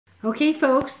Okay,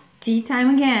 folks, tea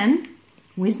time again.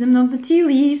 Wisdom of the tea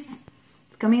leaves.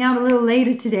 It's coming out a little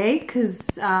later today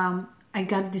because I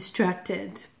got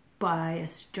distracted by a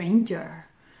stranger.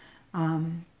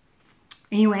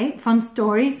 Anyway, fun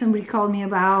story. Somebody called me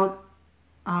about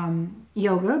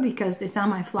yoga because they saw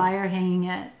my flyer hanging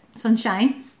at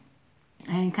Sunshine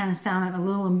and it kind of sounded a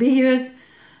little ambiguous.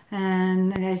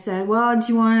 And I said, well, do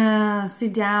you want to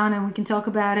sit down and we can talk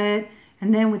about it?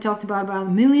 And then we talked about a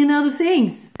million other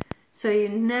things. So you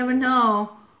never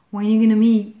know when you're going to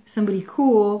meet somebody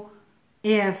cool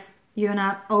if you're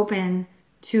not open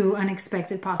to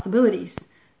unexpected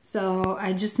possibilities. So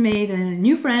I just made a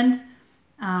new friend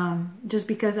just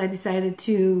because I decided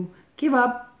to give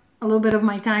up a little bit of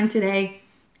my time today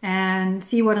and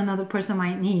see what another person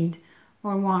might need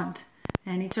or want.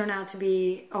 And it turned out to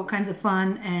be all kinds of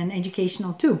fun and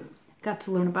educational too. Got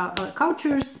to learn about other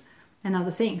cultures and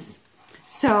other things.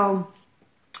 So,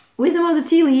 wisdom of the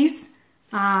tea leaves.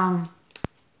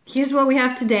 Here's what we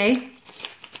have today.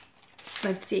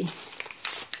 Let's see.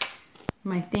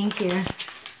 My thing here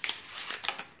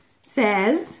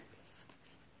says,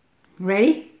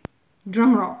 ready?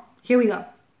 Drum roll. Here we go.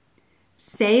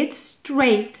 Say it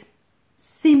straight,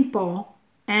 simple,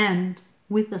 and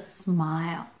with a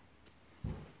smile.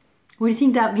 What do you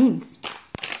think that means?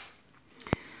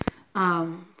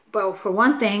 Well, for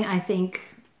one thing, I think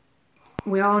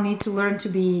we all need to learn to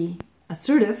be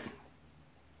assertive.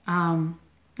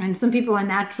 And some people are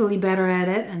naturally better at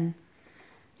it, and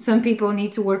some people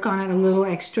need to work on it a little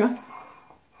extra.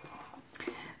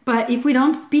 But if we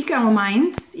don't speak our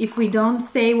minds, if we don't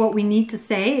say what we need to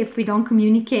say, if we don't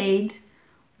communicate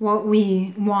what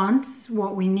we want,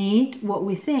 what we need, what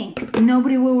we think,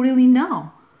 nobody will really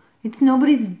know. It's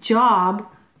nobody's job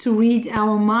to read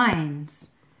our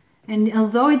minds. And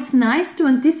although it's nice to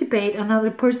anticipate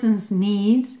another person's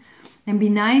needs and be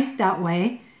nice that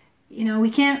way, you know, we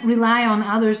can't rely on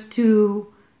others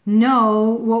to know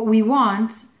what we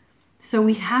want. So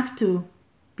we have to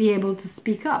be able to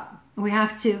speak up. We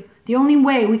have to, the only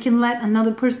way we can let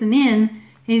another person in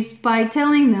is by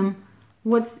telling them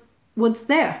what's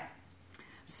there.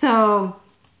 So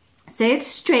say it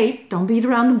straight, don't beat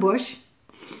around the bush.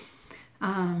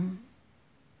 And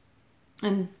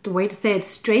the way to say it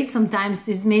straight sometimes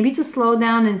is maybe to slow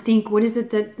down and think, what is it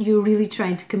that you're really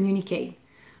trying to communicate?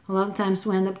 A lot of times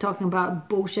we end up talking about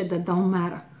bullshit that don't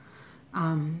matter.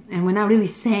 And we're not really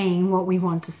saying what we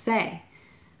want to say.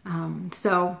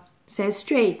 So say it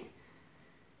straight.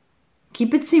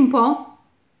 Keep it simple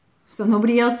so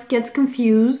nobody else gets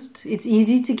confused. It's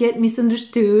easy to get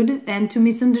misunderstood and to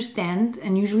misunderstand.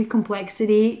 And usually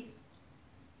complexity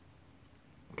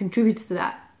contributes to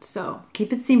that. So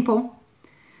keep it simple.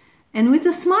 And with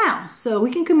a smile, so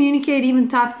we can communicate even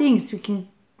tough things. We can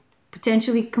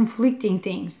potentially conflicting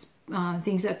things,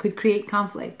 things that could create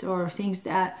conflict or things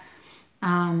that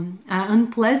are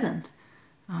unpleasant.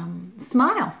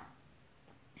 Smile.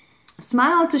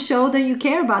 Smile to show that you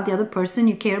care about the other person,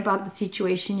 you care about the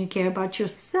situation, you care about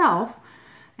yourself,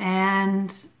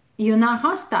 and you're not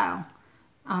hostile.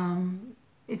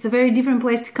 It's a very different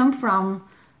place to come from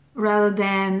rather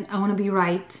than I want to be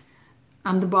right.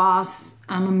 I'm the boss,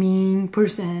 I'm a mean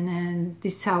person, and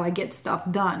this is how I get stuff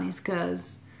done, is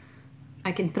because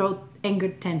I can throw anger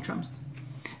tantrums.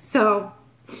 So,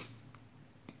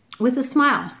 with a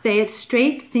smile, say it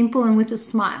straight, simple, and with a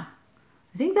smile.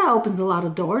 I think that opens a lot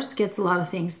of doors, gets a lot of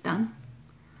things done.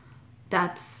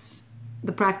 That's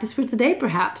the practice for today,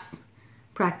 perhaps.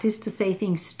 Practice to say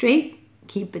things straight,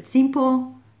 keep it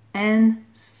simple, and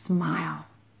smile.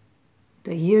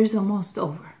 The year's almost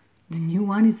over. The new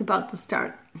one is about to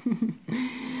start.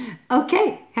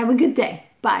 Okay, have a good day.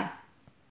 Bye.